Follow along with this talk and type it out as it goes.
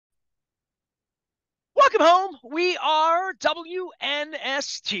Welcome home. We are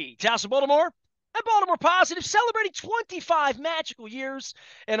WNST, Taos of Baltimore, and Baltimore Positive, celebrating 25 magical years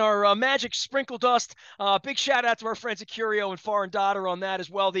in our Magic Sprinkle Dust. Big shout out to our friends at Curio and Far and Daughter on that as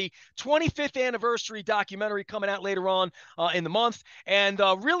well. The 25th anniversary documentary coming out later on in the month. And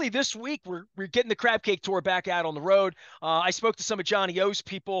really this week, we're getting the Crab Cake Tour back out on the road. I spoke to some of Johnny O's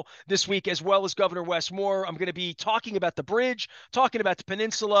people this week, as well as Governor Wes Moore. I'm going to be talking about the bridge, talking about the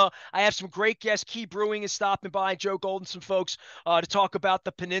peninsula. I have some great guests. Key Brewing is stopping by, Joe Gold and some folks to talk about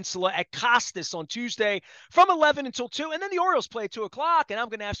the peninsula at Costas on Tuesday from 11 until 2. And then the Orioles play at 2 o'clock, and I'm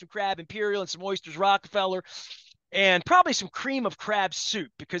going to have some Crab Imperial and some Oysters Rockefeller and probably some cream of crab soup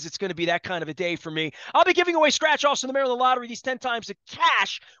because it's going to be that kind of a day for me. I'll be giving away scratch-offs in the Maryland Lottery, these 10 times the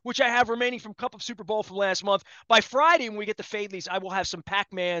cash, which I have remaining from Cup of Super Bowl from last month. By Friday, when we get the Fadleys, I will have some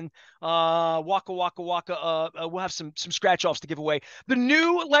Pac-Man, Waka Waka Waka. We'll have some scratch-offs to give away. The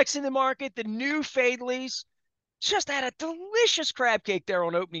new Lexington Market, the new Fadleys. Just had a delicious crab cake there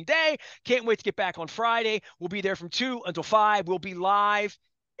on opening day. Can't wait to get back on Friday. We'll be there from 2 until 5. We'll be live.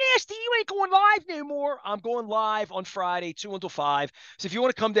 Nasty, you ain't going live no more. I'm going live on Friday, 2 until 5. So if you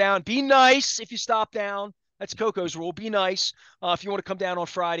want to come down, be nice if you stop down. That's Coco's rule. Be nice. If you want to come down on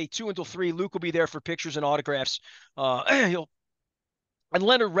Friday, 2 until 3, Luke will be there for pictures and autographs. And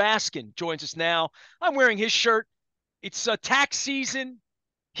Leonard Raskin joins us now. I'm wearing his shirt. It's tax season.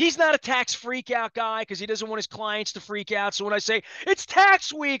 He's not a tax freak out guy because he doesn't want his clients to freak out. So when I say it's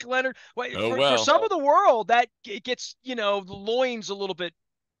tax week, Leonard, for some of the world, that gets, the loins a little bit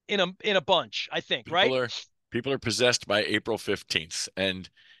in a bunch, I think, right? People are possessed by April 15th. And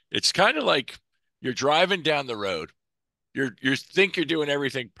it's kind of like you're driving down the road. You think you're doing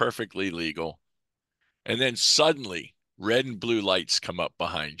everything perfectly legal. And then suddenly red and blue lights come up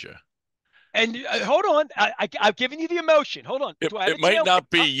behind you. And hold on, I've given you the emotion. Hold on. It might not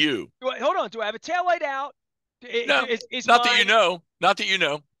be you. Hold on. Do I have a taillight out? No, not that you know. Not that you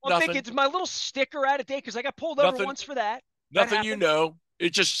know. I'm Nothing. thinking it's my little sticker out of date because I got pulled over once for that. Nothing you know.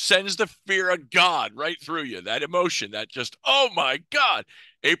 It just sends the fear of God right through you. That emotion, that just, oh my God.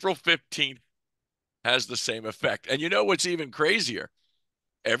 April 15th has the same effect. And you know what's even crazier?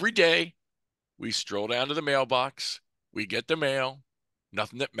 Every day we stroll down to the mailbox, we get the mail,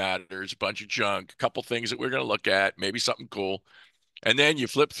 nothing that matters, a bunch of junk, a couple things that we're going to look at, maybe something cool. And then you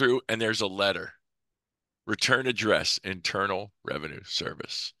flip through and there's a letter. Return address, Internal Revenue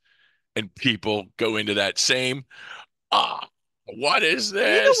Service. And people go into that same, what is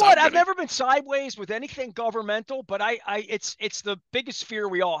this? You know what? I've never been sideways with anything governmental, but it's the biggest fear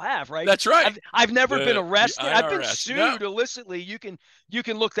we all have, right? That's right. I've never been arrested. I've been sued illicitly. You can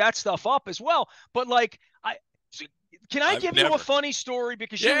look that stuff up as well. But can I give you a funny story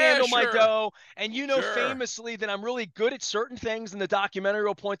because you handle my dough and famously that I'm really good at certain things and the documentary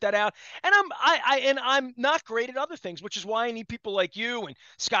will point that out. And I'm not great at other things, which is why I need people like you and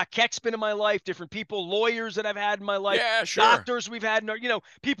Scott Keck's been in my life, different people, lawyers that I've had in my life, doctors we've had,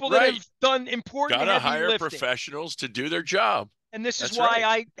 people that have done important Gotta heavy hire lifting. Professionals to do their job. And this is why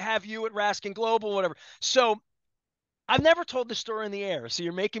I have you at Raskin Global, whatever. So I've never told the story in the air, so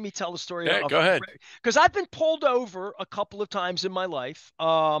you're making me tell the story. Yeah, go ahead. Because I've been pulled over a couple of times in my life.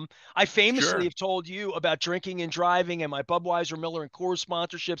 I famously have told you about drinking and driving and my Budweiser, Miller, and Coors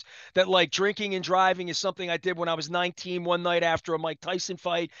sponsorships, that drinking and driving is something I did when I was 19 one night after a Mike Tyson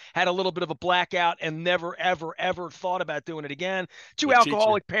fight, had a little bit of a blackout and never, ever, ever thought about doing it again. Two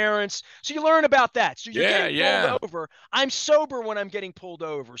alcoholic parents. So you learn about that. So you're getting pulled over. I'm sober when I'm getting pulled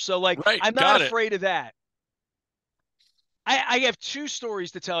over. So I'm not afraid of that. I have two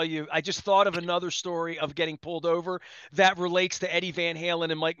stories to tell you. I just thought of another story of getting pulled over that relates to Eddie Van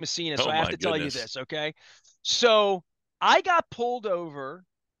Halen and Mike Messina. So I have to tell you this, okay? So I got pulled over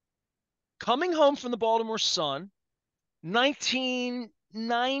coming home from the Baltimore Sun,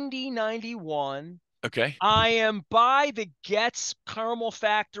 1990-91. Okay. I am by the Getz Caramel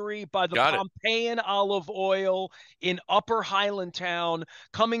Factory, by the Pompeian Olive Oil in Upper Highlandtown,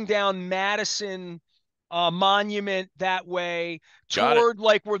 coming down Madison Monument that way toward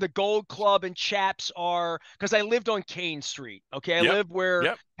where the Gold Club and Chaps are, because I lived on Kane Street. Okay. I lived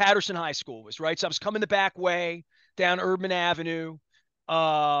where Patterson High School was, right? So I was coming the back way down Urban Avenue.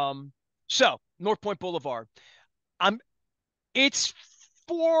 So North Point Boulevard. It's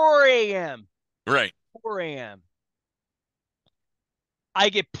 4 a.m. Right. 4 a.m. I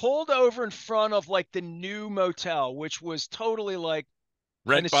get pulled over in front of the new motel, which was totally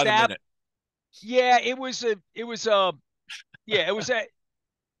rent by the minute. Yeah, it was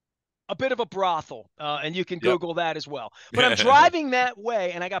a bit of a brothel, and you can Yep. Google that as well. But I'm driving that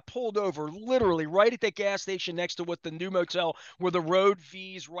way, and I got pulled over literally right at the gas station next to what the new motel, where the road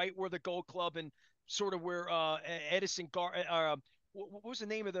V's, right where the Gold Club and sort of where Edison what was the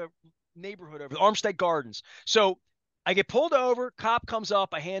name of the neighborhood over there? Armstead Gardens. So I get pulled over, cop comes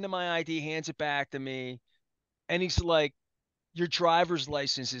up, I hand him my ID, hands it back to me, and he's like, "Your driver's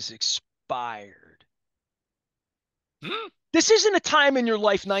license is expired." Hmm? This isn't a time in your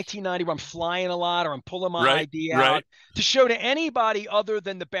life, 1990, where I'm flying a lot or I'm pulling my Right. ID out Right. to show to anybody other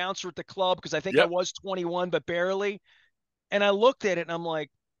than the bouncer at the club, because I think I Yep. was 21, but barely. And I looked at it and I'm like,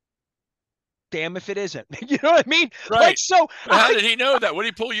 damn if it isn't. You know what I mean? Like, Right. so How did he know that? What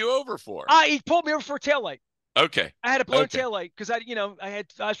did he pull you over for? he pulled me over for a taillight. Okay. I had a blown Okay. taillight because I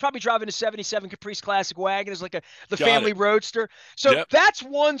was probably driving a 77 Caprice Classic wagon. It's like the Got family it. roadster. So Yep. that's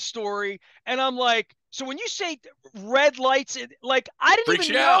one story. And I'm like, so when you say red lights, like I didn't Freaks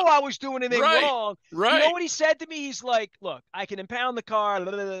even you know out. I was doing anything Right. wrong. You know Right. what he said to me? He's like, look, I can impound the car.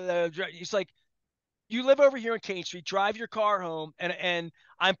 He's like, you live over here in Kane Street, drive your car home, and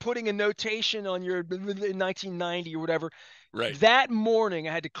I'm putting a notation on your 1990 or whatever. Right. That morning,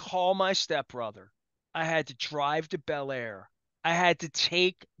 I had to call my stepbrother. I had to drive to Bel Air. I had to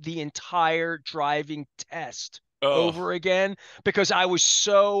take the entire driving test Oh. over again because I was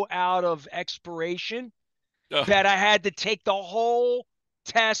so out of expiration Oh. that I had to take the whole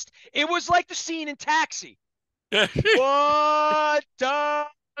test. It was like the scene in Taxi. What does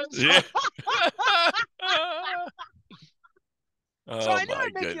Yeah. So Oh I knew my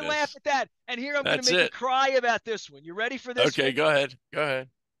I'd make you laugh goodness. at that. And here I'm going to That's make you it. cry about this one. You ready for this Okay, one? go ahead. Go ahead.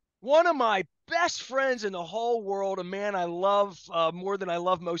 One of my best friends in the whole world, a man I love more than I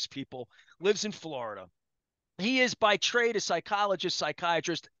love most people, lives in Florida. He is by trade a psychologist,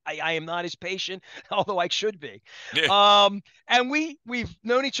 psychiatrist. I am not his patient, although I should be. Yeah. And we've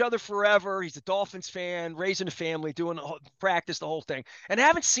known each other forever. He's a Dolphins fan, raising a family, doing practice, the whole thing, and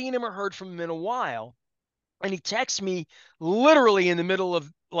haven't seen him or heard from him in a while. And he texts me literally in the middle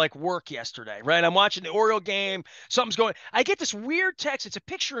of like work yesterday, right? I'm watching the Oriole game. Something's going. I get this weird text. It's a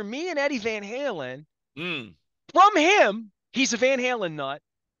picture of me and Eddie Van Halen Mm. from him. He's a Van Halen nut.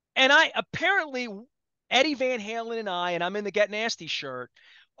 And I apparently, Eddie Van Halen and I'm in the Get Nasty shirt,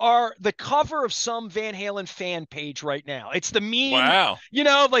 are the cover of some Van Halen fan page right now. It's the meme, Wow.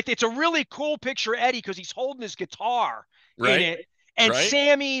 like it's a really cool picture of Eddie because he's holding his guitar in Right. it. And Right.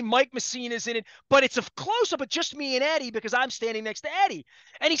 Sammy, Mike Messina's in it, but it's a close up of just me and Eddie because I'm standing next to Eddie.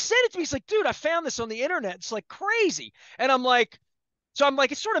 And he sent it to me. He's like, dude, I found this on the internet. It's like crazy. And I'm like,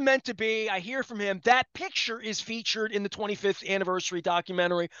 it's sort of meant to be. I hear from him. That picture is featured in the 25th anniversary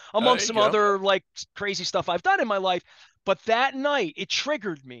documentary, among There you some go. other like crazy stuff I've done in my life. But that night, it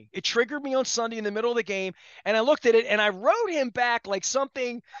triggered me. It triggered me on Sunday in the middle of the game. And I looked at it and I wrote him back like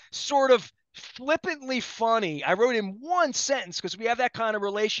something sort of flippantly funny. I wrote him one sentence because we have that kind of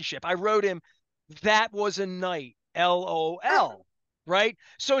relationship. I wrote him, that was a night, LOL. Right.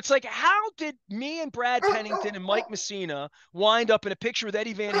 So it's like, how did me and Brad Pennington and Mike Messina wind up in a picture with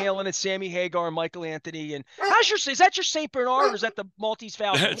Eddie Van Halen and Sammy Hagar and Michael Anthony? And is that your St. Bernard or is that the Maltese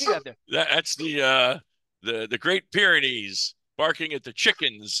Falcon? What do That's you have there? that's the Great Pyrenees barking at the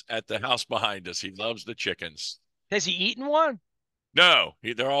chickens at the house behind us. He loves the chickens. Has he eaten one? No,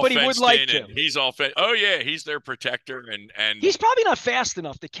 they're all But he would fenced like in, and to. he's all fenced. Oh yeah, he's their protector, and He's probably not fast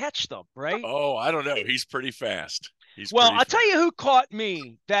enough to catch them, right? oh, I don't know. He's pretty fast. He's Well, pretty I'll tell fast. you who caught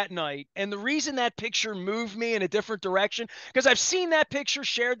me that night. And the reason that picture moved me in a different direction, because I've seen that picture,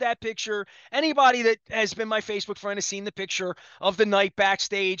 shared that picture. Anybody that has been my Facebook friend has seen the picture of the night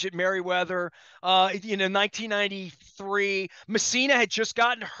backstage at Merriweather. 1993. Messina had just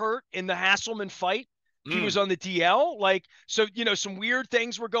gotten hurt in the Hasselman fight. He was Mm. on the DL. Like, so, some weird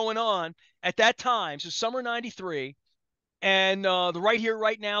things were going on at that time. So, summer 93 and the Right Here,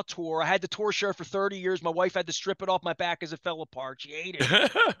 Right Now tour. I had the tour shirt for 30 years. My wife had to strip it off my back as it fell apart. She hated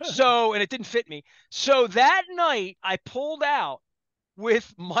it. So, and it didn't fit me. So that night, I pulled out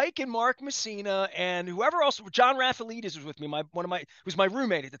with Mike and Mark Messina and whoever else. John Raffalidis was with me. Was my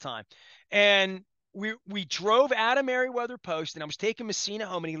roommate at the time, and we drove out of Merriweather Post, and I was taking Messina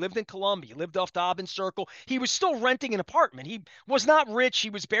home, and he lived in Columbia. He lived off Dobbin Circle. He was still renting an apartment. He was not rich. He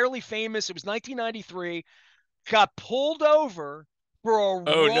was barely famous. It was 1993. Got pulled over for a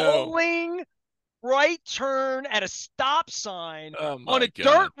Oh no. rolling right turn at a stop sign Oh on my a dirt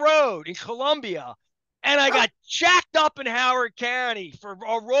God. road in Columbia. And I got jacked up in Howard County for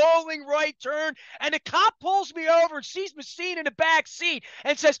a rolling right turn. And the cop pulls me over and sees Messina in the back seat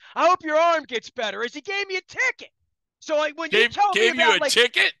and says, I hope your arm gets better, as he gave me a ticket. So when you Gave told me gave you about a like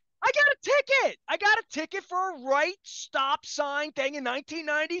ticket? I got a ticket. I got a ticket for a right stop sign thing in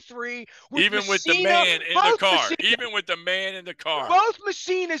 1993 with Even with the Messina, man in the both car. Messina, Even with the man in the car. both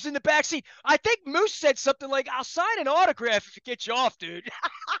Messinas in the backseat. I think Moose said something like, "I'll sign an autograph if it gets you off, dude."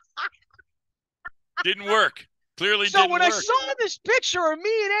 Didn't work. Clearly So didn't when I work. saw this picture of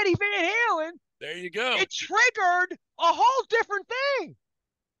me and Eddie Van Halen, There you go. it triggered a whole different thing.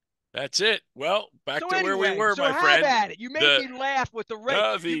 That's it. Well, back So to where we anyway, were, so my have friend. at it. You made The me laugh with the rate.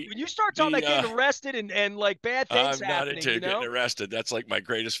 no, When you start talking the about getting arrested and like bad things I'm not happening, into you getting know? arrested. That's like my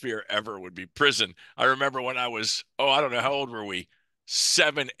greatest fear ever would be prison. I remember when I was, oh, I don't know, how old were we?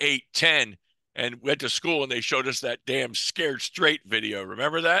 7, 8, 10, and went to school and they showed us that damn Scared Straight video.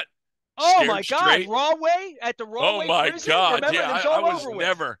 Remember that? Oh my Scared God, Straight? Rawway at the Oh Rawway my prison. God. Remember, Yeah, and it was I all was over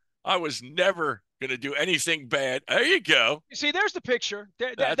with. never gonna do anything bad. There you go. You see, there's the picture.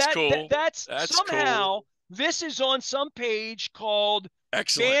 That's cool. That's That's cool. somehow this is on some page called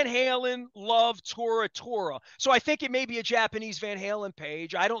Excellent. Van Halen Love Tora Tora. So I think it may be a Japanese Van Halen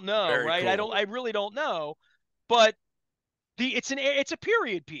page. I don't know, Very right? cool. I really don't know. But it's a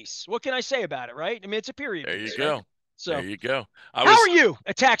period piece. What can I say about it, right? I mean, it's a period There you piece, right? go. There So you go. how are you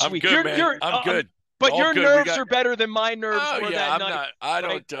at tax I'm week? good, man. I'm good. But All your good. We nerves got are better than my nerves Oh were yeah, that I'm night, not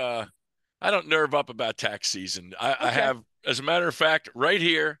right? I don't nerve up about tax season. I Okay, have, as a matter of fact, right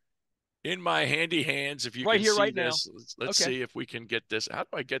here in my handy hands, if you right can here, see right now. this, let's Okay. see if we can get this. How do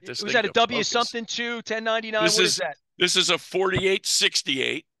I get this Was thing that a to W focus? something two 1099? This What is is that? this is a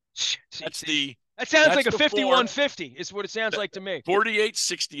 4868. See, That's see, the that sounds that's like a the form. 5150 is what it sounds That like to me.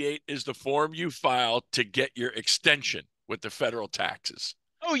 4868 is the form you file to get your extension with the federal taxes.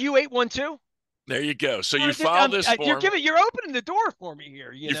 Oh, you 812? There you go. So you file this form. You're opening the door for me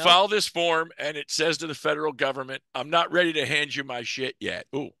here, you You know? file this form and it says to the federal government, I'm not ready to hand you my shit yet.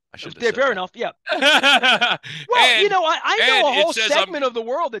 Ooh, I shouldn't have said Fair that. enough. Yeah. Well, and I know and a it whole says I'm segment of the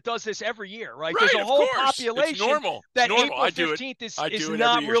world that does this every year, right? There's right, a of whole course. It's population normal. It's that normal. April 15th I is do it every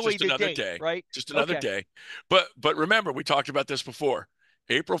not year. It's really just the another date, day. right? Just another Okay. day. But remember, we talked about this before.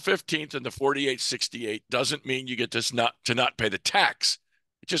 April 15th and the 4868 doesn't mean you get this not to not pay the tax.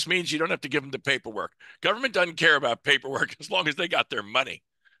 It just means you don't have to give them the paperwork. Government doesn't care about paperwork as long as they got their money.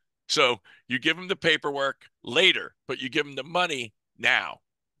 So you give them the paperwork later, but you give them the money now.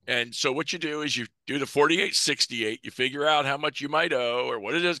 And so what you do is you do the 4868, you figure out how much you might owe or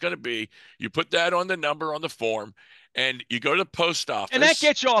what it is going to be. You put that on the number on the form and you go to the post And that office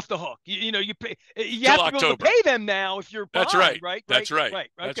gets you off the hook. You pay, you till have to be able to October. pay them now if you're That's behind, right. right? That's right. Right.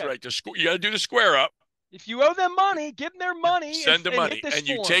 That's Okay. right. You got to do the square up. If you owe them money, give them their money Send the and hit money this and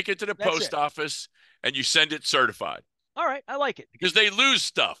you form. take it to the That's post it. office and you send it certified All right. I like it. because they lose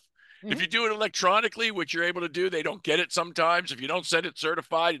stuff. If Mm-hmm. you do it electronically, which you're able to do, they don't get it sometimes. If you don't send it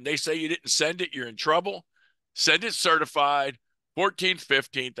certified and they say you didn't send it, you're in trouble. Send it certified, 14th,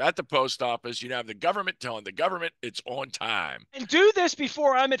 15th at the post office. You have the government telling the government it's on time. And do this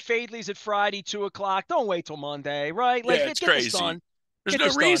before I'm at Fadley's at Friday, 2 o'clock. Don't wait till Monday, right? Like, Yeah, it's get this crazy. done. There's Get no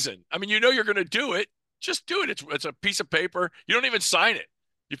this done. reason. I mean, you know you're going to do it. Just do it. It's a piece of paper. You don't even sign it.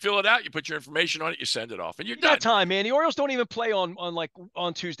 You fill it out, you put your information on it, you send it off, and you're You got done. time, man. The Orioles don't even play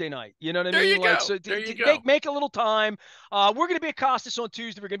on Tuesday night. You know what I There mean? you Like, go. so There you go. make a little time. We're gonna be at Costas on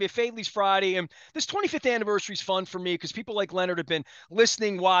Tuesday. We're gonna be at Fadley's Friday, and this 25th anniversary is fun for me because people like Leonard have been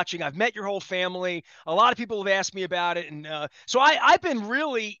listening, watching. I've met your whole family. A lot of people have asked me about it, and so I've been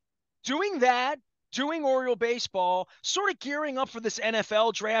really doing that. Doing Oriole baseball, sort of gearing up for this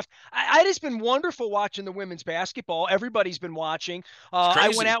NFL draft. I just been wonderful watching the women's basketball. Everybody's been watching. It's I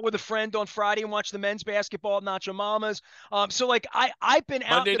went crazy. out with a friend on Friday and watched the men's basketball at Nacho Mama's. So like I've been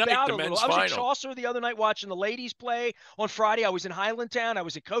out Monday and night, about the a little. men's I was at final. Chaucer the other night watching the ladies play. On Friday, I was in Highlandtown. I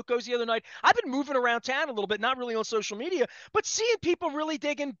was at Coco's the other night. I've been moving around town a little bit, not really on social media, but seeing people really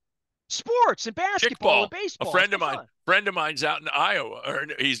digging sports and basketball and Kickball. A baseball. It's been fun. friend of mine's out in Iowa, or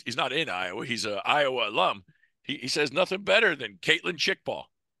he's not in Iowa. He's a Iowa alum. He says nothing better than Caitlin Chickball.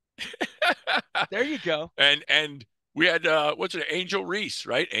 There you go. and we had what's it, Angel Reese,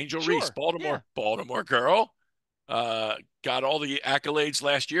 right? Angel Reese, Sure. Yeah. Baltimore girl. Got all the accolades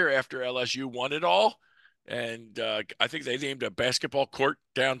last year after LSU won it all. And I think they named a basketball court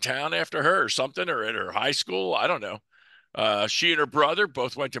downtown after her or something, or at her high school. I don't know. She and her brother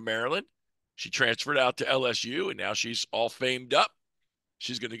both went to Maryland. She transferred out to LSU, and now she's all famed up.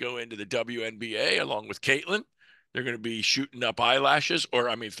 She's going to go into the WNBA along with Caitlin. They're going to be shooting up eyelashes, or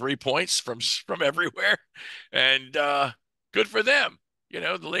I mean, 3 points from everywhere, and good for them. You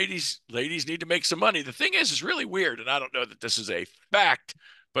know, the ladies need to make some money. The thing is, it's really weird, and I don't know that this is a fact,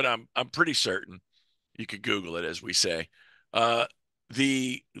 but I'm pretty certain. You could Google it, as we say.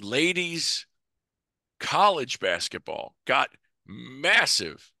 The ladies college basketball got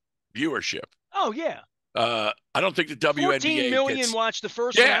massive viewership. Oh, yeah. I don't think the 14 WNBA million gets. watched the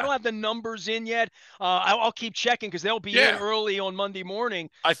first one. I Yeah, don't have the numbers in yet. I'll keep checking because they'll be in yeah. early on Monday morning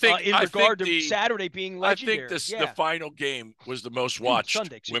I think in I think regard to the Saturday being I think legendary. this the Yeah. final game was the most watched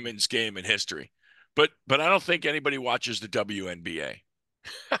Sunday, excuse me. women's game in history. But I don't think anybody watches the WNBA.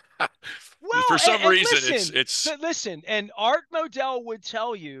 For Well, some and reason listen, it's listen, and Art Modell would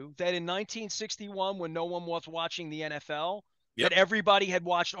tell you that in 1961, when no one was watching the NFL, that yep. everybody had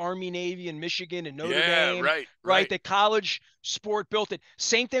watched Army, Navy, and Michigan and Notre Yeah, Dame, right, right? right. That college sport built it.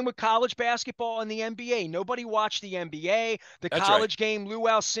 Same thing with college basketball and the NBA. Nobody watched the NBA. The That's right. college game, Lou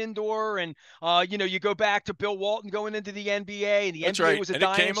Alcindor, and you go back to Bill Walton going into the NBA, and the That's NBA right. was a And it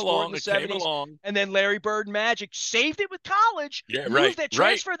dying came sport in along. the It came 70s. along. And then Larry Bird and Magic saved it with college, Yeah, right, moved that, right.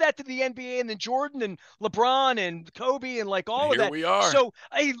 transferred that to the NBA, and then Jordan and LeBron and Kobe and like And all of here that. we are. So,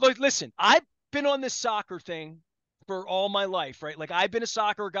 hey, look, listen, I've been on this soccer thing for all my life, right? Like I've been a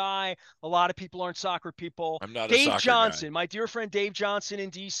soccer guy. A lot of people aren't soccer people. I'm not a Dave soccer guy. Johnson, my dear friend Dave Johnson in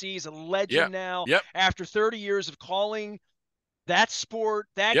DC, is a Yep. legend now Yep. after 30 years of calling that sport,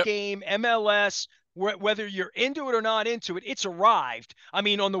 that Yep. game, MLS, whether you're into it or not into it, it's arrived. I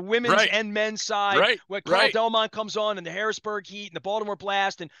mean, on the women's Right. and men's side, Right. when Carl Right. Delmont comes on and the Harrisburg Heat and the Baltimore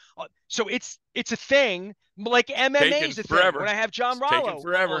Blast, and so it's a thing. Like MMA Taken is a thing. When forever. I have John It's taken Rollo on,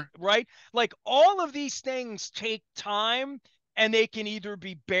 forever. right? Like all of these things take time. And they can either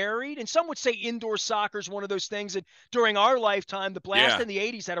be buried, and some would say indoor soccer is one of those things that during our lifetime, the Blast Yeah. in the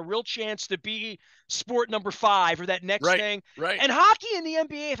 80s had a real chance to be sport number 5 or that next Right. thing. Right. And hockey and the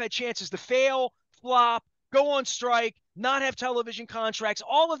NBA have had chances to fail, flop, go on strike, not have television contracts,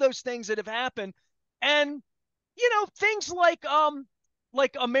 all of those things that have happened. And things like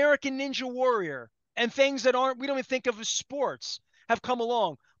American Ninja Warrior and things that we don't even think of as sports have come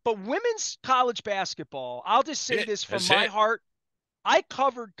along. But women's college basketball, I'll just say Hit. this from That's my it. heart. I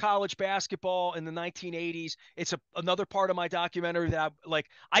covered college basketball in the 1980s. It's another part of my documentary that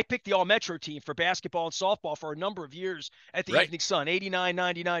I picked the all metro team for basketball and softball for a number of years at the Right. Evening Sun, 89,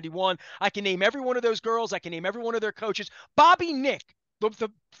 90, 91. I can name every one of those girls. I can name every one of their coaches. Bobby Nick, the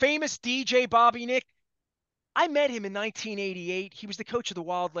famous DJ Bobby Nick, I met him in 1988. He was the coach of the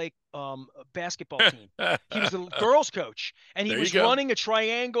Wild Lake basketball team. He was the girls coach, and he There you was go. running a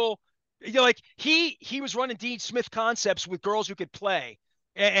triangle. Like he was running Dean Smith concepts with girls who could play,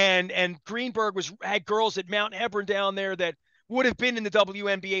 and Greenberg had girls at Mount Hebron down there that would have been in the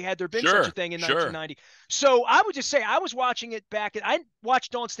WNBA had there been such a Sure. thing in Sure. 1990. So I would just say I was watching it back. I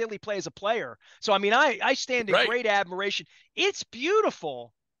watched Dawn Staley play as a player, so I mean I stand in Right. great admiration. It's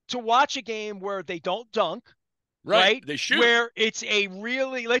beautiful to watch a game where they don't dunk, Right. right? They shoot. Where it's a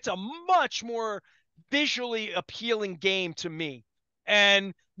much more visually appealing game to me.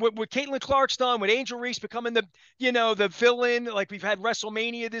 And what Caitlin Clark's done, with Angel Reese becoming the villain, like we've had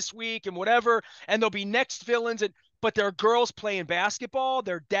WrestleMania this week and whatever, and there'll be next villains, but there are girls playing basketball,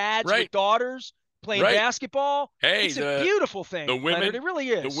 they're dads with Right. daughters playing Right. basketball. Hey, It's a beautiful the thing, Leonard. women It really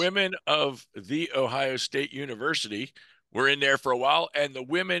the is. women of the Ohio State University were in there for a while, and the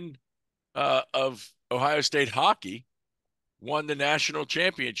women of Ohio State hockey won the national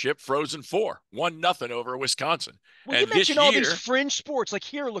championship, Frozen Four, 1-0 over Wisconsin. Well, you And mentioned all these fringe sports, like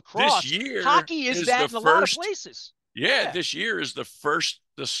here, this lacrosse. year Hockey is is the that in a lot of first. places. Yeah, Yeah. this year is the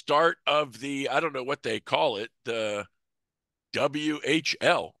start of the, I don't know what they call it, the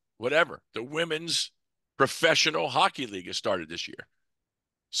WHL, whatever. The Women's Professional Hockey League has started this year.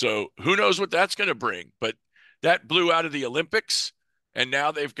 So who knows what that's going to bring? But that blew out of the Olympics, and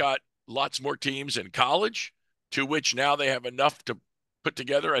now they've got lots more teams in college, to which now they have enough to put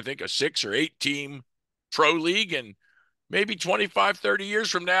together, I think, a 6 or 8 team pro league. And maybe 25, 30 years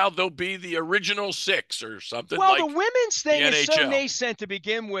from now, they'll be the original 6 or something Well, the like women's the thing is so NHL. nascent to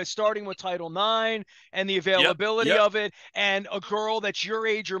begin with, starting with Title IX and the Yep. availability Yep. of it. And a girl that's your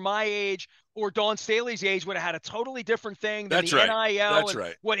age or my age or Dawn Staley's age would have had a totally different thing than That's the right. NIL That's and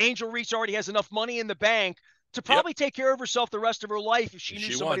right. what Angel Reese already has enough money in the bank to Yep. probably take care of herself the rest of her life if she knew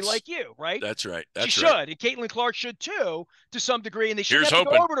She somebody wants. like you, right? That's right. She That's right. should. And Caitlin Clark should too, to some degree. And they shouldn't Here's have to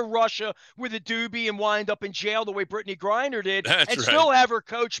go hoping. over to Russia with a doobie and wind up in jail the way Brittany Griner did That's and right. still have her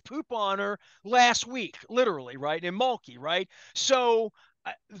coach poop on her last week, literally, right? In Mulkey, right? So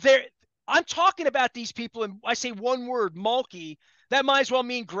there, I'm talking about these people, and I say one word, Mulkey. That might as well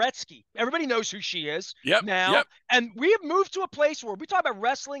mean Gretzky. Everybody knows who she is Yep. now. Yep. And we have moved to a place where we talk about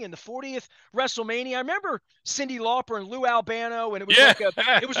wrestling and the 40th WrestleMania. I remember Cyndi Lauper and Lou Albano, and it was Yeah.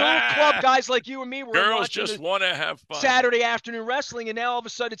 it was a little club, guys like you and me were in Girls watching just the want to have fun. Saturday afternoon wrestling, and now all of a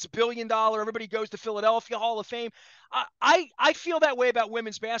sudden it's $1 billion. Everybody goes to Philadelphia Hall of Fame. I feel that way about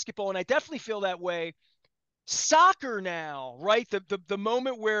women's basketball, and I definitely feel that way Soccer now, right? The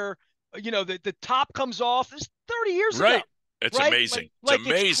moment where the top comes off is 30 years ago, Right. It's right? amazing. It's Like it's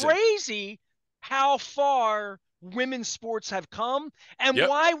amazing. crazy how far women's sports have come and Yep.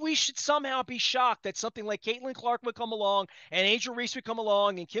 why we should somehow be shocked that something like Caitlin Clark would come along and Angel Reese would come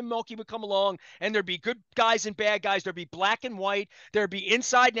along and Kim Mulkey would come along and there'd be good guys and bad guys. There'd be black and white. There'd be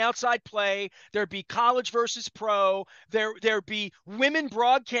inside and outside play. There'd be college versus pro. There'd be women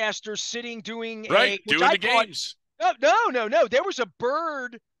broadcasters sitting doing Right. which Doing I the caught. games. No. There was a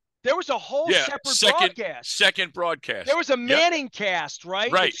bird. There was a whole Yeah. separate Second broadcast. second There broadcast. was a Yep. Manning cast,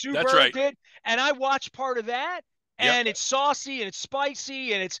 right? That Right. Sue That's Bird right. did. And I watched part of that. Yep. And it's saucy and it's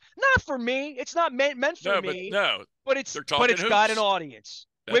spicy and it's not for me. It's not meant for No, but me, no. but They're but talking it's got an hoops. audience.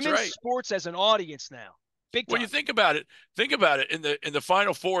 That's Women's right. sports as an audience now. Big Well, you time. think about it. Think about it. In the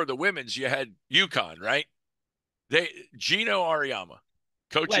final four of the women's, you had UConn, right? They Gino Ariama,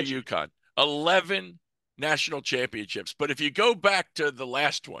 coach of Legend. UConn, 11 national championships. But if you go back to the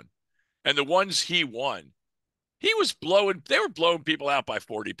last one and the ones he won, they were blowing people out by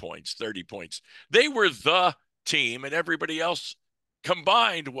 40 points, 30 points. They were the team, and everybody else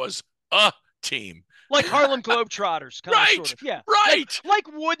combined was a team. Like Harlem Globetrotters, kind of, sort Right, of. Yeah. Like right. like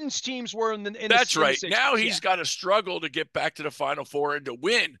Wooden's teams were in the That's in the right. Now 60s. Yeah. he's got to struggle to get back to the Final Four and to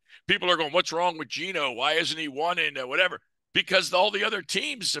win. People are going, "What's wrong with Gino? Why isn't he won in whatever?" Because all the other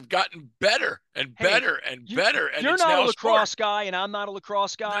teams have gotten better and Hey, better and you better, and you're it's not a now a sport. lacrosse guy and I'm not a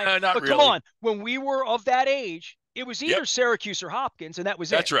lacrosse guy, Nah, not but come really. on, when we were of that age, it was Yep, either Syracuse or Hopkins, and that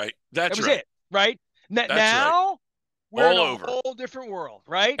was it. that's right. That That's was right. it, right? That's right. Now we're in All a over. whole different world,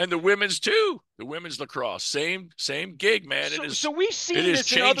 right? And the women's too. The women's lacrosse, same gig, man. So we've It seen is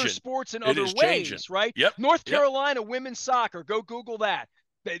this in other changing. sports in It other is changing. ways, right? Yep, North yep. Carolina women's soccer, go Google that.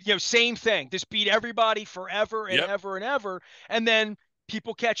 Same thing. Just beat everybody forever and Yep. ever and ever, and then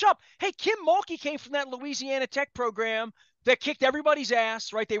people catch up. Hey, Kim Mulkey came from that Louisiana Tech program that kicked everybody's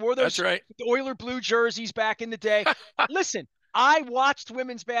ass, right? They wore That's those right. Oiler blue jerseys back in the day. Listen, I watched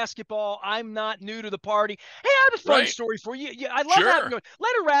women's basketball. I'm not new to the party. Hey, I have a fun Right. story for you. Yeah, I love having Sure. you.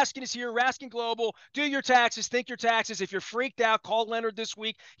 Leonard Raskin is here. Raskin Global. Do your taxes. Think your taxes. If you're freaked out, call Leonard this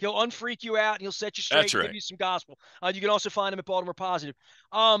week. He'll unfreak you out and he'll set you straight That's and give right. you some gospel. You can also find him at Baltimore Positive.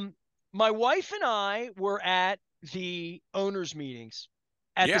 Um, my wife and I were at the owners' meetings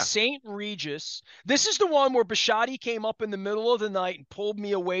at the Yeah. St. Regis. This is the one where Bishotti came up in the middle of the night and pulled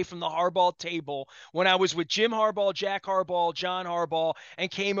me away from the Harbaugh table when I was with Jim Harbaugh, Jack Harbaugh, John Harbaugh,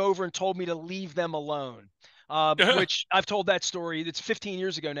 and came over and told me to leave them alone. Which I've told that story. It's 15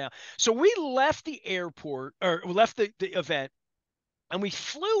 years ago now. So we left the airport or we left the event and we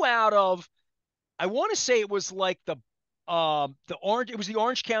flew out of, I want to say it was like it was the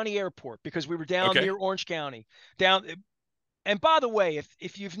Orange County airport because we were down Okay. near Orange County. Down and by the way,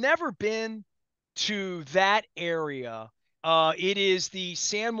 if you've never been to that area, it is the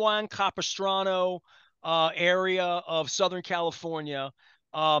San Juan Capistrano area of Southern California.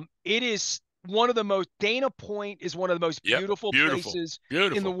 It is one of the most Dana Point is one of the most Yep. beautiful Beautiful. places in the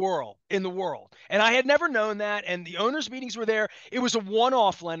Beautiful. world. In the world, and I had never known that. And the owners' meetings were there. It was a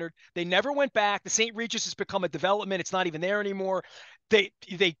one-off, Leonard. They never went back. The St. Regis has become a development. It's not even there anymore. They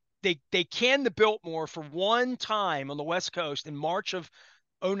canned the Biltmore for one time on the West Coast in March of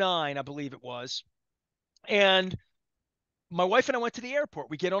 '09, I believe it was. And my wife and I went to the airport.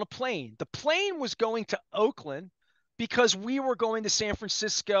 We get on a plane. The plane was going to Oakland because we were going to San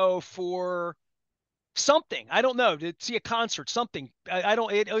Francisco for something. I don't know, to see a concert, something. I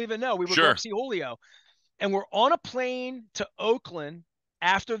don't even know. We were going Sure. to see Julio. And we're on a plane to Oakland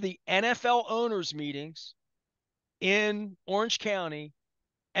after the NFL owners meetings in Orange County.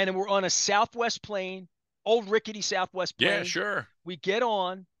 And we're on a Southwest plane, old rickety Southwest Yeah, plane. sure. We get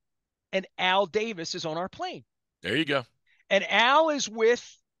on, and Al Davis is on our plane. There you go. And Al is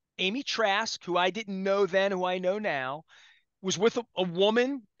with Amy Trask, who I didn't know then, who I know now, was with a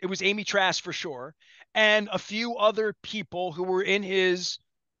woman. It was Amy Trask for sure, and a few other people who were in his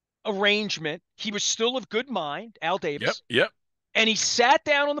arrangement. He was still of good mind, Al Yep. Davis. Yep. And he sat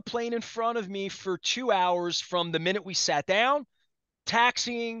down on the plane in front of me for 2 hours from the minute we sat down,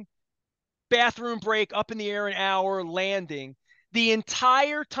 taxiing, bathroom break, up in the air an hour, landing. The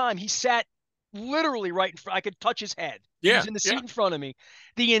entire time he sat literally right in front. I could touch his head. He was Yeah. in the Yeah. seat in front of me.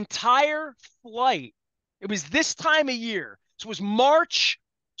 The entire flight, it was this time of year. So it was March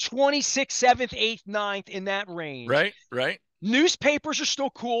 26th, 7th, 8th, 9th, in that range. Right. Right. Newspapers are still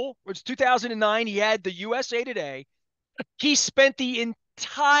cool. It's 2009. He had the USA Today. He spent the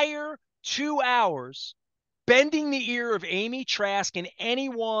entire 2 hours bending the ear of Amy Trask and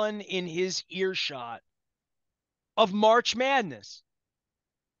anyone in his earshot of March Madness,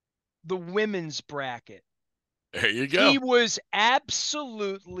 the women's bracket. There you He go. was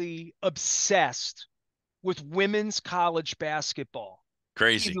absolutely obsessed with women's college basketball.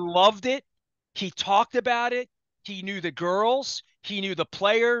 He Crazy. loved it. He talked about it. He knew the girls. He knew the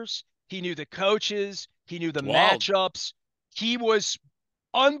players. He knew the coaches. He knew the It's wild. matchups. He was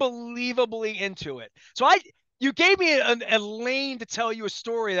unbelievably into it. You gave me a lane to tell you a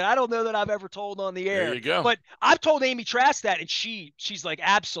story that I don't know that I've ever told on the There air, you go. but I've told Amy Trask that, and she's like,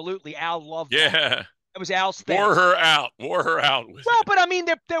 absolutely, Al loved that. Yeah. That was Al's thing. Wore her out. Wore her out with Well, it. but I mean,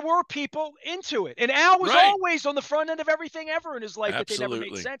 there were people into it, and Al was Right. always on the front end of everything ever in his life that they never made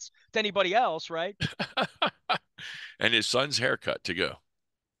Absolutely. sense to anybody else, right? And his son's haircut to go.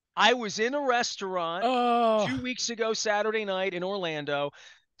 I was in a restaurant Oh, 2 weeks ago, Saturday night in Orlando.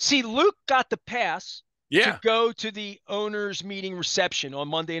 See, Luke got the pass to yeah. go to the owners' meeting reception on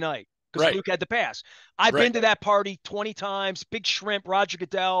Monday night because Right. Luke had the pass. I've been Right. to that party 20 times. Big Shrimp, Roger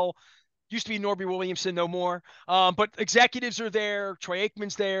Goodell, used to be Norby Williamson, no more. But executives are there. Troy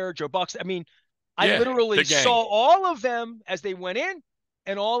Aikman's there. Joe Buck's. I mean, I Yeah. literally The gang. saw all of them as they went in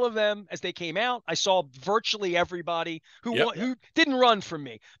and all of them as they came out. I saw virtually everybody Yep. who didn't run from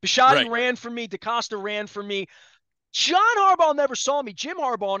me. Bisciotti Right. ran from me. DaCosta ran from me. John Harbaugh never saw me. Jim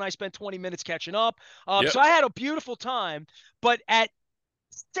Harbaugh and I spent 20 minutes catching up. Yep. So I had a beautiful time. But at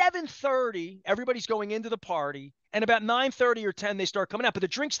 7:30, everybody's going into the party, and about 9:30 or 10, they start coming out. But the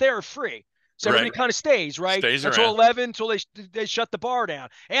drinks there are free. So everybody Right. kind of stays, right? Stays Until around. 11, until they shut the bar down.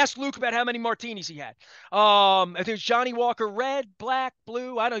 Ask Luke about how many martinis he had. I think it was Johnny Walker, red, black,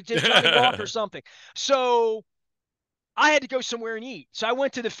 blue. I don't know, Johnny Walker something. So I had to go somewhere and eat. So I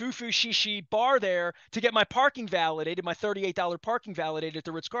went to the Fufu Shishi bar there to get my parking validated, my $38 parking validated at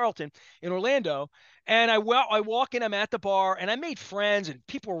the Ritz-Carlton in Orlando. And I walk in, I'm at the bar, and I made friends, and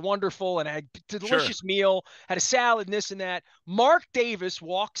people were wonderful, and I had a Sure. delicious meal, had a salad, and this and that. Mark Davis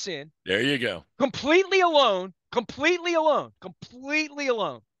walks in, There you go. completely alone, completely alone, completely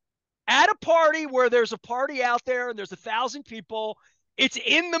alone, at a party where there's a party out there and there's 1,000 people. It's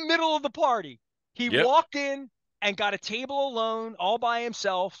in the middle of the party. He Yep. walked in and got a table alone, all by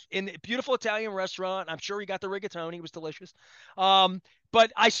himself, in a beautiful Italian restaurant. I'm sure he got the rigatoni. It was delicious.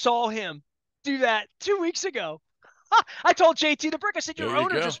 But I saw him do that 2 weeks ago. I told JT the Brick, I said, There your you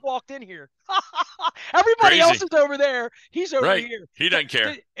owner go. just walked in here. Everybody else Crazy. is over there. He's over Right. here. He doesn't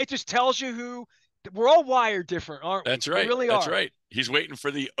care. It just tells you who we're all wired different, aren't we? That's We right. really That's are. right. He's waiting for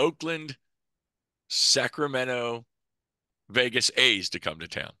the Oakland, Sacramento, Vegas A's to come to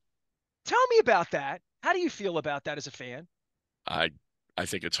town. Tell me about that. How do you feel about that as a fan? I I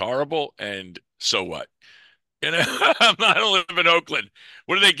think it's horrible. And so what? You know, I don't live in Oakland.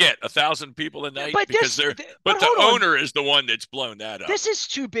 What do they get? 1,000 people a night But because they're. but But the hold on. owner is the one that's blown that up. This is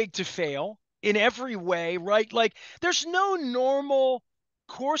too big to fail in every way, right? Like, there's no normal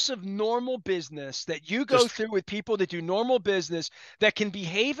course of normal business that you go Just through with people that do normal business that can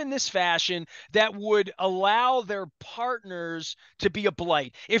behave in this fashion that would allow their partners to be a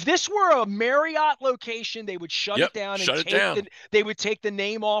blight. If this were a Marriott location, they would shut yep, it down and shut it down. they would take the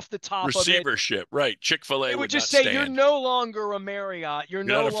name off the top of it. Receivership, right? They Chick-fil-A would would just not say, you're stand. no longer a Marriott. You're You're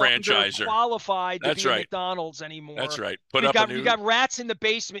not no a longer franchiser. qualified to That's be a right. McDonald's anymore. That's right. Put We've up a got you new got rats in the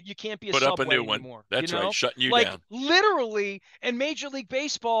basement. You can't be a put up a Subway new one. anymore. That's right. Shutting you Like down. literally, and Major League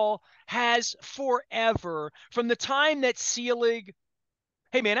Baseball has forever, from the time that Selig.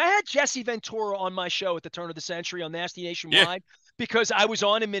 Hey man, I had Jesse Ventura on my show at the turn of the century on Nasty Yeah, Nationwide because I was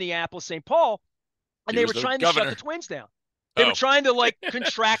on in Minneapolis, St. Paul, and he they was were the trying to shut the governor. Twins down. They were Oh, trying to like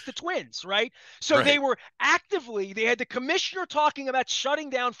contract the Twins, right? So they right. were actively, they had the commissioner talking about shutting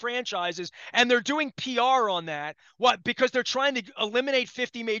down franchises, and they're doing PR on that. What? Because they're trying to eliminate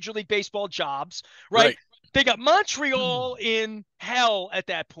 50 Major League Baseball jobs, right? Right. They got Montreal in hell at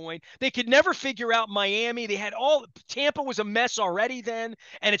that point. They could never figure out Miami. They had Tampa was a mess already then,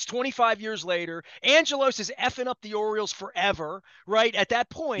 and it's 25 years later. Angelos is effing up the Orioles forever, right? At that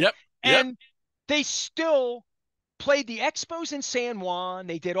point. Yep. Yep. And they still played the Expos in San Juan.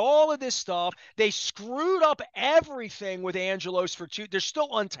 They did all of this stuff. They screwed up everything with Angelos for two. They're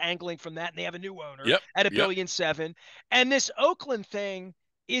still untangling from that, and they have a new owner Yep. at a Yep. billion seven. And this Oakland thing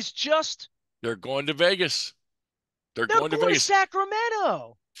is just They're going to Vegas. They're they're going to going to Vegas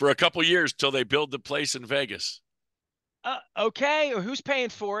Sacramento. for a couple years till they build the place in Vegas. Okay, or who's paying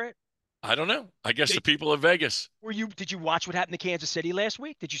for it? I don't know. I guess the Did, people of Vegas. did you watch what happened to Kansas City last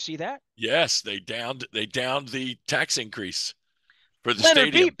week? Did you see that? Yes, they downed the tax increase for the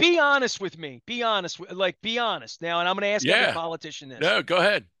Leonard, be stadium. be honest with me. Be honest, be honest. Now, and I'm going to ask every Yeah. politician this. No, go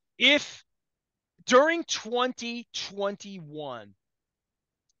ahead. If during 2021,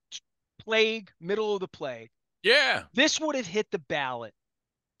 middle of the plague, Yeah. this would have hit the ballot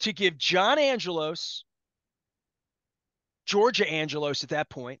to give John Angelos Georgia Angelos at that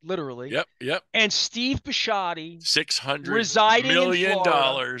point, literally, Yep. Yep. and Steve Bisciotti $600 residing in million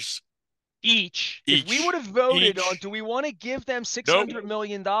Florida each. If we would each. have voted on, Each. do we want to give them Nope. $600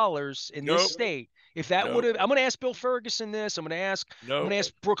 million in this Nope. state? If that would Nope. have, I'm going to ask Bill Ferguson this. I'm going Nope. to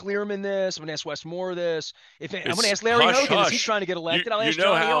ask Brooke Learman this. I'm going to ask Wes Moore this. If I'm going to It's ask Larry hush Hogan, is he hush. trying to get You elected? I'll you ask know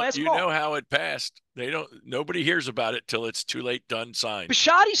Johnny O. how Ask them you know all. how it passed. Nobody hears about it till it's too late, done, signed.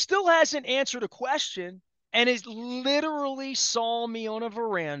 Bisciotti still hasn't answered a question and is literally saw me on a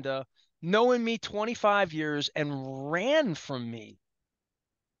veranda, knowing me 25 years, and ran from me.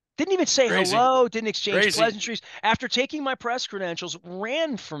 Didn't even say Crazy. hello, didn't exchange Crazy. pleasantries. After taking my press credentials,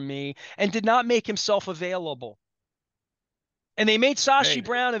 ran from me and did not make himself available. And they made Sashi Hey,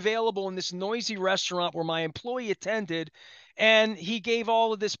 Brown available in this noisy restaurant where my employee attended. And he gave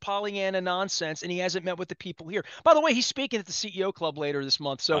all of this Pollyanna nonsense, and he hasn't met with the people here. By the way, he's speaking at the CEO Club later this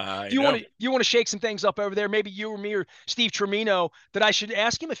month. So if I you want know. to shake some things up over there, maybe you or me or Steve Tremino, that I should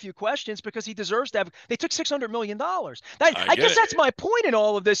ask him a few questions because he deserves to have. They took $600 million. I I get guess it. that's my point in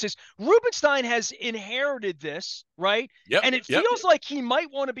all of this is Rubenstein has inherited this, right? Yep. And it Yep. feels like he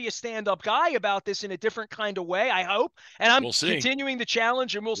might want to be a stand-up guy about this in a different kind of way, I hope. And I'm We'll see. continuing the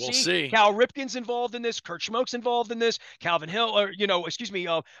challenge, and we'll We'll see. see. Cal Ripken's involved in this. Kurt Schmoke's involved in this. Calvin Hill, or excuse me,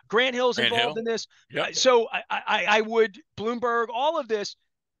 Grant Hill's Grant involved Hill. in this. Yep. So I would Bloomberg, all of this.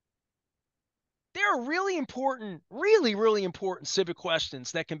 There are really important, really, really important civic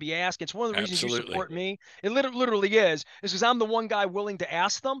questions that can be asked. It's one of the reasons you Absolutely. support me. It literally is because I'm the one guy willing to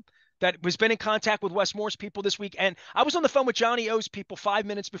ask them that has been in contact with Wes Moore's people this week. And I was on the phone with Johnny O's people 5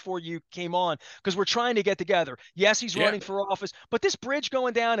 minutes before you came on because we're trying to get together. Yes, he's Yeah. running for office, but this bridge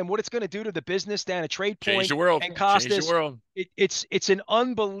going down and what it's going to do to the business down at Trade Change Point the world. and Change the Costas, world. it's an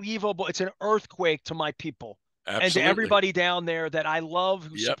unbelievable, it's an earthquake to my people and to Absolutely. everybody down there that I love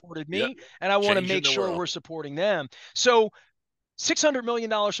who Yep. supported Yep. me. And I want to Changing make the sure world. we're supporting them. So $600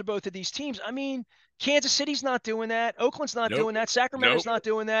 million for both of these teams. I mean, Kansas City's not doing that. Oakland's not Nope. doing that. Sacramento's Nope. not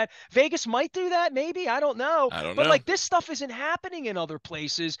doing that. Vegas might do that, maybe. I don't know. I don't But know. like this stuff isn't happening in other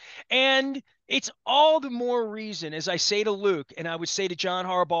places. And it's all the more reason, as I say to Luke, and I would say to John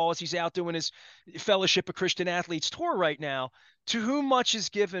Harbaugh as he's out doing his Fellowship of Christian Athletes tour right now, to whom much is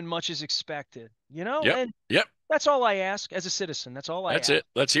given, much is expected. Yep. And Yep. that's all I ask as a citizen. That's all I That's ask. it.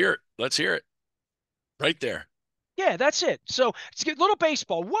 Let's hear it. Let's hear it. Right there. Yeah, that's it. So it's a little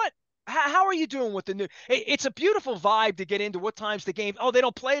baseball. How are you doing with the new? It's a beautiful vibe to get into. What time's the game? Oh, they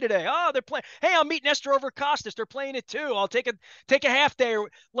don't play today. Oh, they're playing. Hey, I'll meet Nestor over Costas. They're playing it too. I'll take a half day.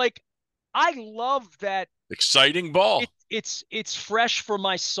 Like, I love that. Exciting ball. It's fresh for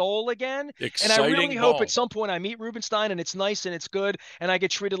my soul again. And I really Exciting hope at ball. some point I meet Rubenstein and it's nice and it's good and I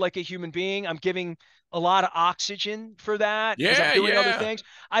get treated like a human being. I'm giving a lot of oxygen for that because I'm Yeah. doing other Yeah. things.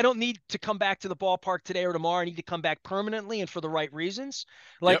 I don't need to come back to the ballpark today or tomorrow. I need to come back permanently and for the right reasons,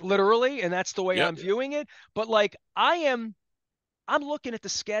 like Yep. literally. And that's the way Yep. I'm viewing it. But like I'm looking at the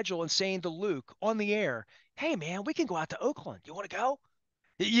schedule and saying to Luke on the air, hey man, we can go out to Oakland. You want to go?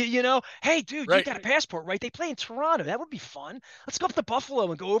 Hey, dude, you Right. got a passport, right? They play in Toronto. That would be fun. Let's go up to Buffalo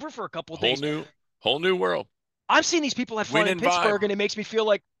and go over for a couple of Whole days. new. Whole new world. I'm seeing these people have fun in Winning vibe. Pittsburgh, and it makes me feel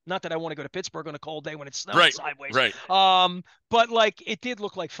like not that I want to go to Pittsburgh on a cold day when it's snowing Right. sideways. Right. But like it did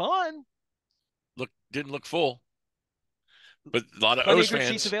look like fun. Didn't look full, but a lot of Plenty O's of good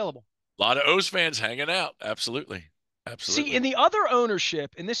seats fans. available. A lot of O's fans hanging out. Absolutely. See, Absolutely. in the other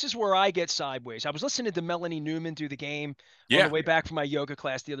ownership, and this is where I get sideways. I was listening to Melanie Newman do the game on the Yeah. way back from my yoga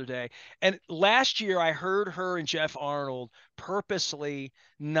class the other day. And last year I heard her and Jeff Arnold purposely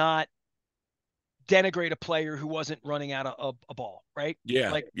not denigrate a player who wasn't running out of a ball, right?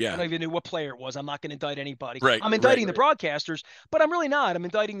 Yeah. Like, I Yeah. don't even know what player it was. I'm not going to indict anybody. Right. I'm Right. indicting the broadcasters, but I'm really not. I'm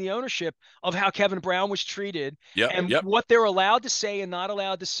indicting the ownership of how Kevin Brown was treated Yep. and Yep. what they're allowed to say and not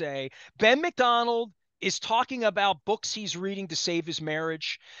allowed to say. Ben McDonald is talking about books he's reading to save his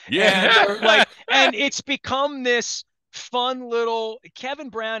marriage. And Yeah. and it's become this fun little Kevin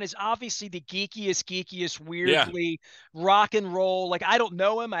Brown is obviously the geekiest, Yeah. weirdly rock and roll. Like I don't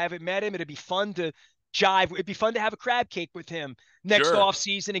know him. I haven't met him. It'd be fun to jive. It'd be fun to have a crab cake with him next Sure. off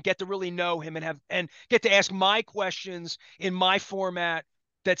season and get to really know him and get to ask my questions in my format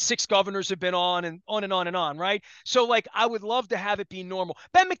that six governors have been on and on and on and on, right? So like I would love to have it be normal.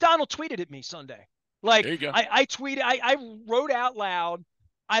 Ben McDonald tweeted at me Sunday. Like There you go. I tweeted, I wrote out loud,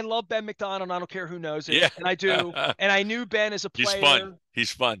 I love Ben McDonald. I don't care who knows it. Yeah. And I do. And I knew Ben as a He's player. fun.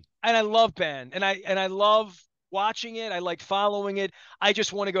 He's fun. And I love Ben. And I love watching it. I like following it. I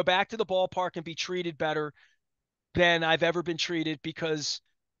just want to go back to the ballpark and be treated better than I've ever been treated because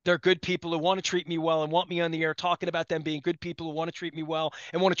They're good people who want to treat me well and want me on the air talking about them being good people who want to treat me well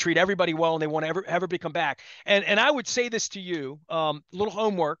and want to treat everybody well and they want to everybody come back. And I would say this to you, little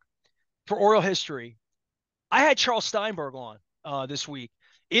homework for oral history. I had Charles Steinberg on this week.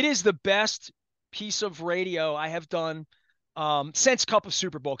 It is the best piece of radio I have done since Cup of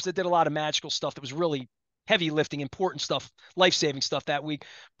Super Bowl because I did a lot of magical stuff that was really heavy lifting, important stuff, life-saving stuff that week.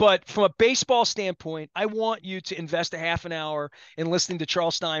 But from a baseball standpoint, I want you to invest a half an hour in listening to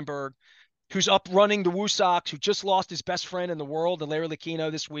Charles Steinberg, who's up running the Woo Sox, who just lost his best friend in the world, and Larry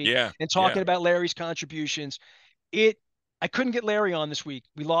Lucchino this week, Yeah, and yeah, talking about Larry's contributions. I couldn't get Larry on this week.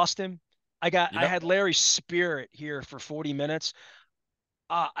 We lost him. I yep. had Larry's spirit here for 40 minutes.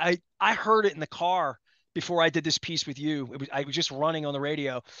 I heard it in the car before I did this piece with you. I was just running on the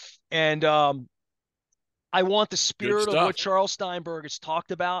radio, and I want the Good spirit of what stuff. Charles Steinberg has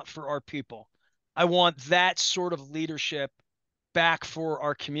talked about for our people. I want that sort of leadership back for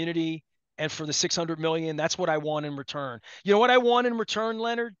our community and for the 600 million. That's what I want in return. You know what I want in return,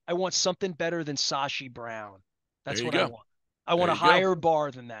 Leonard? I want something better than Sashi Brown. There That's you what I go. want. I want There a you go. higher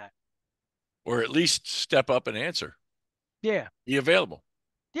bar than that. Or at least step up and answer. Yeah. Be available.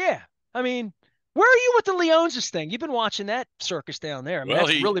 Yeah. I mean, where are you with the Leonsis thing? You've been watching that circus down there. I mean, Well,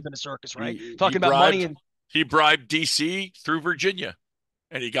 that's he really been a circus, right? he Talking about money bribed and he bribed DC through Virginia,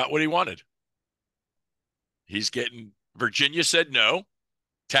 and he got what he wanted. He's getting Virginia said no,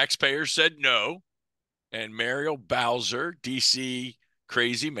 taxpayers said no, and Muriel Bowser, DC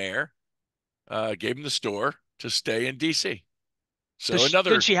crazy mayor, gave him the store to stay in DC. So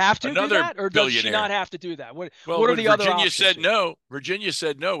does she have to do another that, or does she not billionaire. have to do that? Well, What are when the other Virginia options said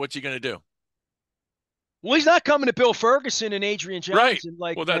here? no, what's he going to do? Well, he's not coming to Bill Ferguson and Adrian Right. Jones and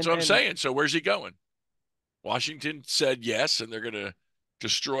like Well, that's what I'm and saying. So where's he going? Washington said yes, and they're going to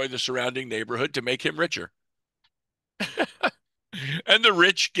destroy the surrounding neighborhood to make him richer. And the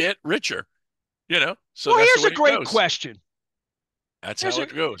rich get richer, So well, that's the here's way a it great goes. question. That's Here's how a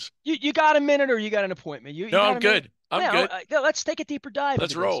it goes. you got a minute or you got an appointment? You No, got I'm a minute? good. I'm Yeah, good. let's take a deeper dive into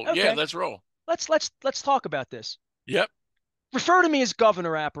Let's this. roll. Yeah, Okay, let's roll. let's talk about this. Yep. Refer to me as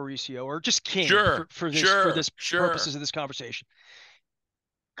Governor Aparicio or just King Sure. for Sure. this Sure. purposes of this conversation.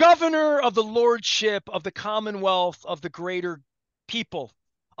 Governor of the Lordship of the Commonwealth of the Greater People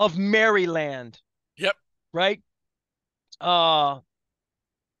of Maryland, Yep. right? Uh,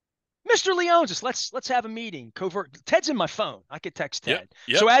 Mr. Leonsis, let's have a meeting. Covert. Ted's in my phone. I could text Yep. Ted.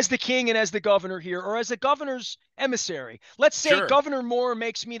 Yep. So as the king and as the governor here, or as the governor's emissary, let's say Sure. Governor Moore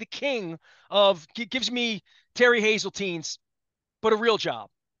makes me the king of gives me Terry Hazeltine's, but a real job,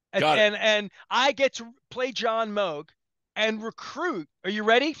 Got it. and I get to play John Moog and recruit. Are you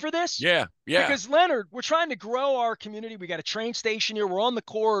ready for this? Yeah. Yeah. Because Leonard, we're trying to grow our community. We got a train station here. We're on the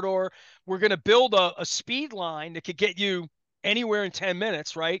corridor. We're going to build a speed line that could get you anywhere in 10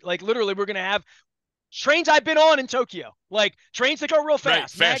 minutes, right? Like literally, we're going to have trains I've been on in Tokyo, like trains that go real Right.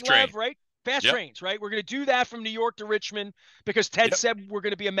 fast, Fast train. maglev, right? Fast Yep. trains, right? We're going to do that from New York to Richmond because Ted Yep. said we're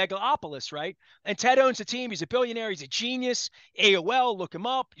going to be a megalopolis, right? And Ted owns a team. He's a billionaire. He's a genius. AOL, look him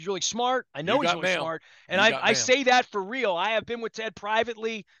up. He's really smart. I You know he's got really mail. smart. And You got I mail. say that for real. I have been with Ted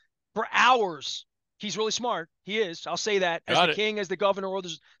privately for hours. He's really smart. He is. I'll say that as the Got it. king, as the governor, or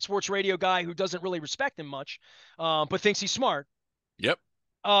the sports radio guy who doesn't really respect him much, but thinks he's smart. Yep.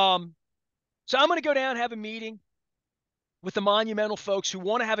 So I'm going to go down, have a meeting with the monumental folks who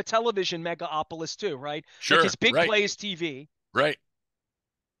want to have a television megapolis too, right? Like Sure. his big Right. play is TV. Right.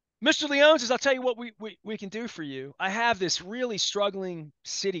 Mr. Leones, I'll tell you what we can do for you. I have this really struggling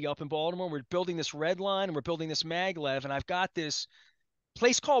city up in Baltimore. We're building this red line and we're building this maglev, and I've got this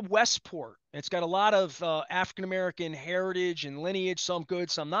place called Westport. It's got a lot of African-American heritage and lineage, some good,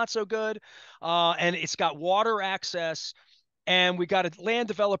 some not so good. And it's got water access. And we got a land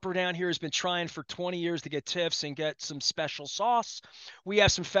developer down here who's been trying for 20 years to get TIFs and get some special sauce. We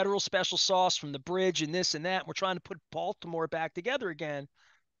have some federal special sauce from the bridge and this and that. We're trying to put Baltimore back together again.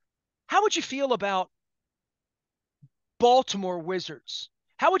 How would you feel about Baltimore Wizards?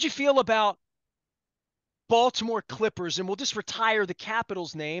 How would you feel about Baltimore Clippers? And we'll just retire the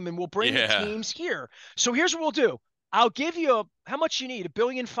Capitals name and we'll bring the Yeah. teams here. So here's what we'll do. I'll give you how much you need? $1.5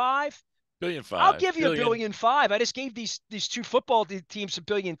 billion? Billion I'll five. give you $1.5 billion. I just gave these two football teams $1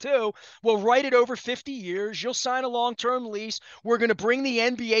 billion too. We'll write it over 50 years. You'll sign a long-term lease. We're going to bring the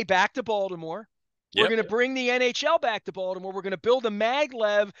NBA back to Baltimore. We're Yep. going to bring the NHL back to Baltimore. We're going to build a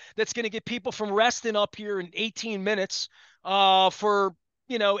maglev that's going to get people from Reston up here in 18 minutes for,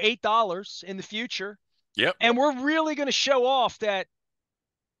 $8 in the future. Yep. And we're really going to show off that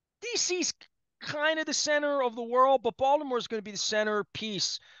DC's kind of the center of the world, but Baltimore is going to be the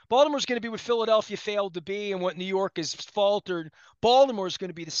centerpiece. Baltimore is going to be what Philadelphia failed to be and what New York has faltered. Baltimore is going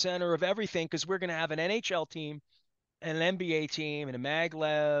to be the center of everything because we're going to have an NHL team and an NBA team and a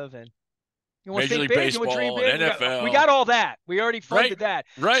maglev and you want to Major think League big, you want to dream Baseball and big. We got NFL. all that. We already Right, funded that.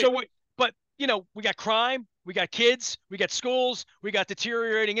 right. So but we got crime, we got kids, we got schools, we got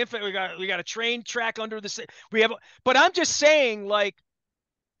deteriorating infant, we got a train track under the we have but I'm just saying like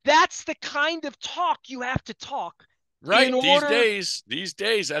that's the kind of talk you have to talk in Right. order. These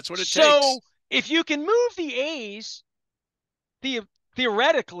days, that's what it takes. So if you can move the A's the,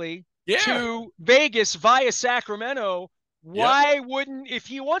 theoretically Yeah. to Vegas via Sacramento, Yep. why wouldn't, if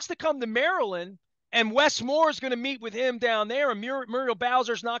he wants to come to Maryland and Wes Moore is going to meet with him down there and Muriel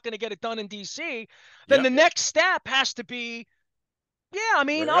Bowser's not going to get it done in D.C., then Yep. the next step has to be yeah, I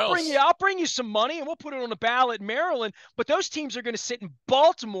mean, Where else? I'll bring you some money and we'll put it on the ballot in Maryland. But those teams are going to sit in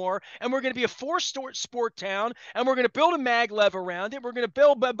Baltimore and we're going to be a sport town and we're going to build a maglev around it. We're going to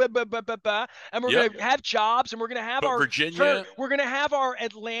build and we're Yep. going to have jobs and we're going to have But Virginia, our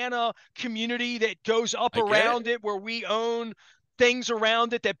Atlanta community that goes up I get it. around it where we own things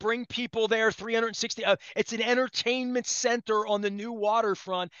around it that bring people there 360 it's an entertainment center on the new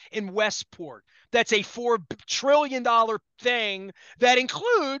waterfront in Westport. That's a $4 trillion thing that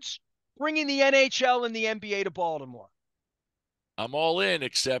includes bringing the NHL and the NBA to Baltimore. I'm all in,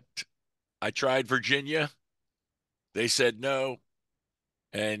 except I tried Virginia. They said no.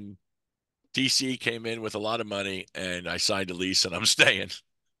 And DC came in with a lot of money, and I signed a lease, and I'm staying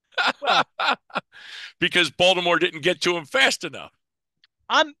Well, because Baltimore didn't get to him fast enough.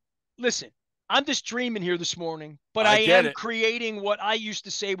 I'm listen, I'm just dreaming here this morning, but I I get am it creating what I used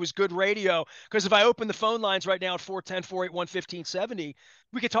to say was good radio. Because if I open the phone lines right now at 410-481-1570,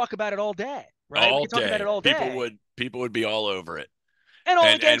 we could talk about it all day, right? We all could talk about day. it all day. People would be all over it, And all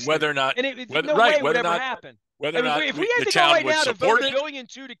and against it. whether or not And no way it would ever happen. I mean, if we had the to go town right would now to vote support a it. billion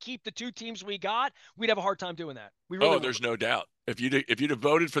two to keep the two teams we got, we'd have a hard time doing that. We really Oh, would. there's no doubt. If you'd have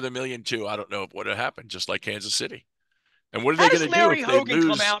voted for the million too, I don't know what would have happened. Just like Kansas City. And what are How they does going to do Larry if they Hogan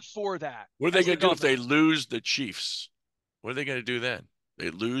come lose? out for that What are they as the going to do if they governor? lose the Chiefs? What are they going to do then? They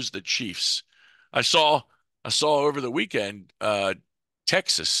lose the Chiefs. I saw I saw over the weekend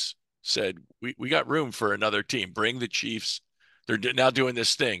Texas said we got room for another team. Bring the Chiefs. They're now doing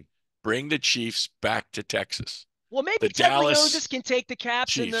this thing. Bring the Chiefs back to Texas. Well, maybe The Ted Dallas Leonis can take the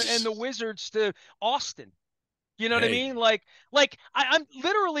Caps and the Chiefs. Wizards to Austin. You know what I Hey, mean? I'm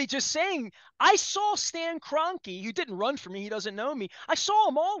literally just saying. I saw Stan Kroenke, who didn't run for me. He doesn't know me. I saw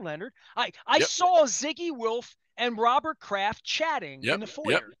them all, Leonard. I yep, saw Ziggy Wolf and Robert Kraft chatting in yep, the yep.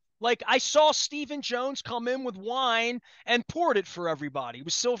 foyer. Like I saw Stephen Jones come in with wine and poured it for everybody. It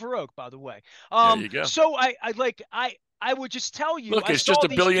was Silver Oak, by the way. There you go. So I would just tell you, Look, I it's just saw a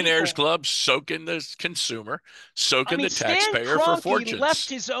these billionaires people. club soaking the consumer, I soaking mean, the Stan taxpayer for Kroenke left fortunes.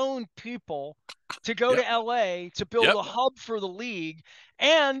 his own people to go Yep, to LA to build yep, a hub for the league.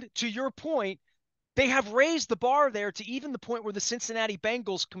 And to your point, they have raised the bar there to even the point where the Cincinnati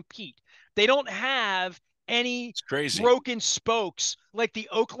Bengals compete. They don't have any it's crazy. broken spokes like the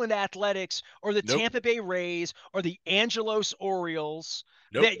Oakland Athletics or the Nope, Tampa Bay Rays or the Angelos Orioles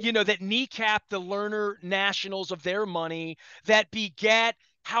nope, that kneecap the Lerner Nationals of their money, that beget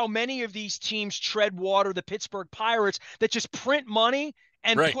how many of these teams tread water, the Pittsburgh Pirates, that just print money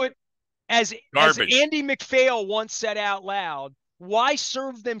and right. put, as Garbage. Andy McPhail once said out loud, why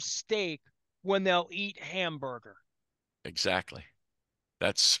serve them steak when they'll eat hamburger? Exactly.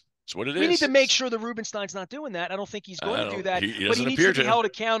 That's what it We need to is. make sure the Rubenstein's not doing that. I don't think he's going I to do don't. that, He but he doesn't needs appear to be to. held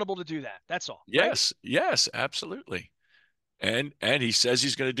accountable to do that. That's all, right? Yes, yes, absolutely. And he says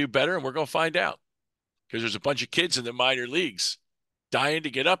he's going to do better, and we're going to find out because there's a bunch of kids in the minor leagues dying to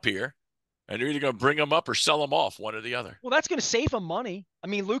get up here, and they're either going to bring them up or sell them off, one or the other. Well, that's going to save him money. I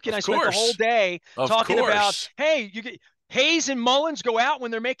mean, Luke and Of I spent the whole course, day of talking about, course. hey, you get Hayes and Mullins go out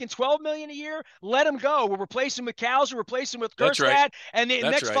when they're making $12 million a year. Let them go. We'll replace them with Cows. We'll replace them with That's right. Gerstad. And in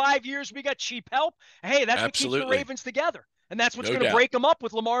the That's next right. 5 years, we got cheap help. Hey, that's what keeps the Absolutely, Ravens together. And that's what's no going to doubt. break them up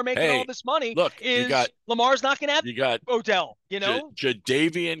with Lamar making all Hey, this money look, is Lamar's not going to have you got Odell, you know?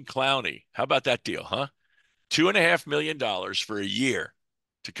 Jadeveon Clowney. How about that deal, huh? $2.5 million for a year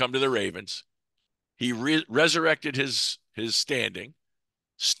to come to the Ravens. He resurrected his standing,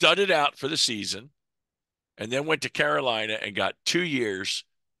 studded out for the season, and then went to Carolina and got 2 years,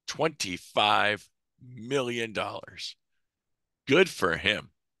 $25 million. Good for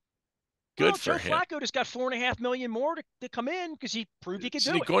him. Well, Good Joe for him. Flacco just got $4.5 million more to come in because he proved he could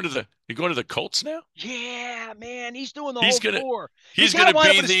Isn't do he it. going to the Colts now? Yeah, man, he's doing the He's whole gonna tour. He's he's got to gonna wind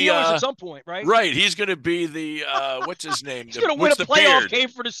up be with the the Steelers at some point, right? right. He's gonna be the what's his name? He's going to win What's a the playoff beard? game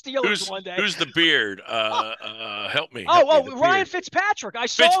for the Steelers Who's one day. who's the beard? Oh, Help me. The oh, Ryan beard. Fitzpatrick. I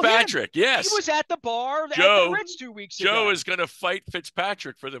saw him. Fitzpatrick. He Yes. was at the bar at the Joe Ritz 2 weeks Joe ago. is gonna fight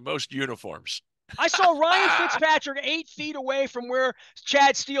Fitzpatrick for the most uniforms. I saw Ryan Fitzpatrick 8 feet away from where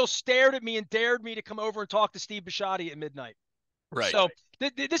Chad Steele stared at me and dared me to come over and talk to Steve Bisciotti at midnight. Right. So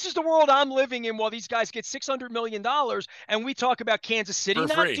this is the world I'm living in while these guys get $600 million, and we talk about Kansas City For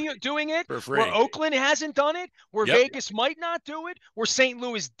not free. doing it, For where free. Oakland hasn't done it, where Yep. Vegas might not do it, where St.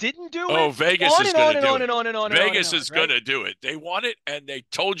 Louis didn't do Oh, it. Vegas On is and going on to and do on it. and on and on and on and Vegas on, is going right? to do it. They want it, and they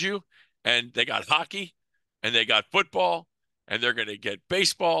told you, and they got hockey, and they got football, and they're going to get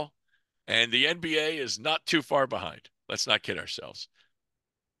baseball, and the NBA is not too far behind. Let's not kid ourselves.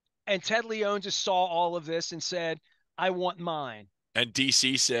 And Ted Leon just saw all of this and said, I want mine. And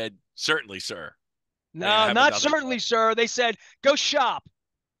DC said, certainly, sir. May I No, have not another? certainly, sir. They said, go shop.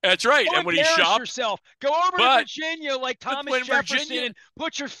 That's right. Go And when he embarrass shopped, yourself. Go over to but Virginia like but Thomas when Jefferson Virginia and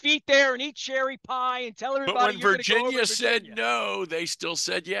put your feet there and eat cherry pie and tell but everybody when you're going to go over Virginia to said Virginia. no, they still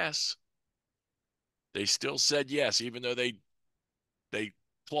said yes. They still said yes, even though they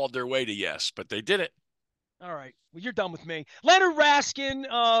clawed their way to yes, but they did it. All right. Well, you're done with me. Leonard Raskin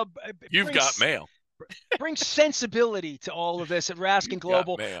You've got brings mail. brings sensibility to all of this at Raskin You've got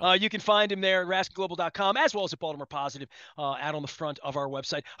Global. mail. You can find him there at raskinglobal.com as well as at Baltimore Positive out on the front of our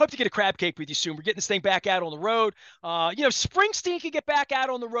website. Hope to get a crab cake with you soon. We're getting this thing back out on the road. Springsteen can get back out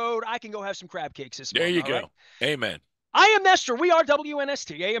on the road. I can go have some crab cakes this There month. you All go. right? Amen. I am Nestor. We are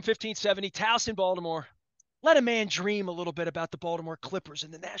WNST, AM 1570, Towson, Baltimore. Let a man dream a little bit about the Baltimore Clippers in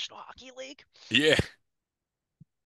the National Hockey League. Yeah.